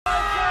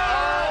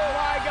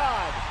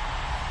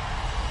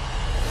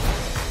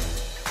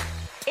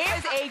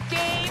a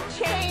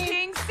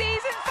game-changing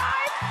season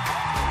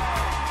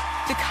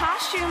 5. The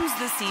costumes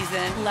this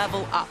season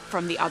level up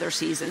from the other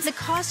seasons. The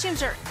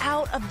costumes are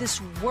out of this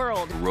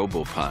world.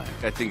 Robopine,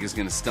 I think, is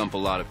going to stump a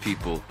lot of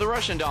people. The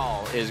Russian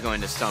doll is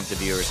going to stump the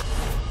viewers.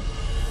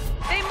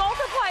 They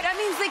multiplied. That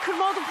means they could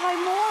multiply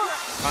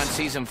more. On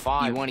season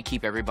 5, you want to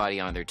keep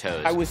everybody on their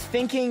toes. I was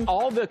thinking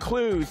all the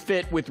clues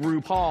fit with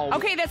RuPaul.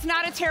 Okay, that's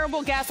not a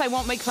terrible guess. I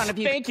won't make fun of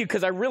you. Thank you,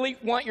 because I really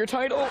want your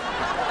title.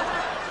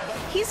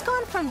 He's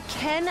gone from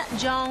Ken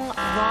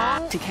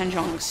Jeong-rong to Ken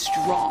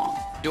Jeong-strong.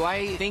 Do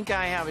I think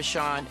I have a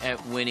shot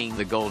at winning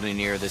the Golden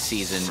Ear this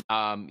season?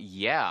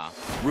 Yeah.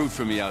 Root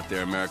for me out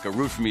there, America.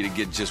 Root for me to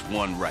get just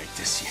one right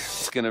this year.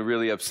 It's going to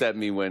really upset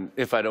me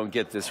if I don't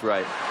get this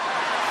right.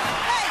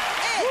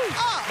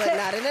 But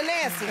not in a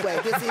nasty way.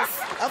 This is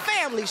a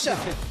family show.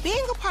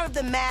 Being a part of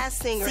The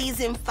Masked Singer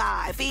season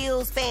 5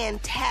 feels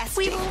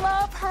fantastic. We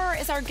love her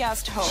as our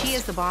guest host. She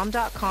is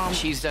thebomb.com.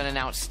 She's done an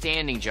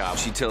outstanding job.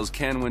 She tells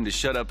Ken when to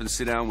shut up and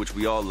sit down, which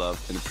we all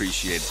love and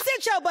appreciate.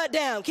 Sit your butt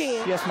down,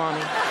 Ken. Yes,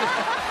 Mommy.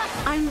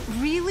 I'm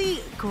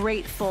really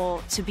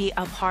grateful to be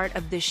a part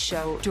of this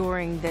show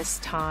during this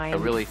time. I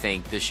really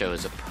think this show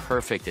is a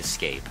perfect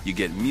escape. You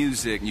get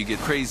music, you get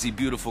crazy,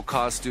 beautiful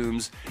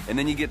costumes, and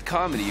then you get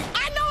comedy.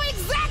 I know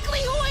exactly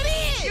who it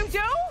is. You do?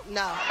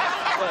 No.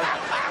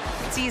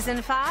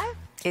 Season 5,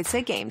 it's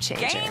a game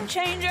changer. Game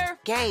changer.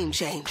 Game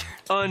changer.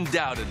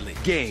 Undoubtedly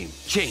game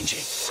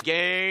changing.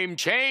 Game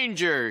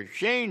changer.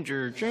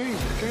 Changer.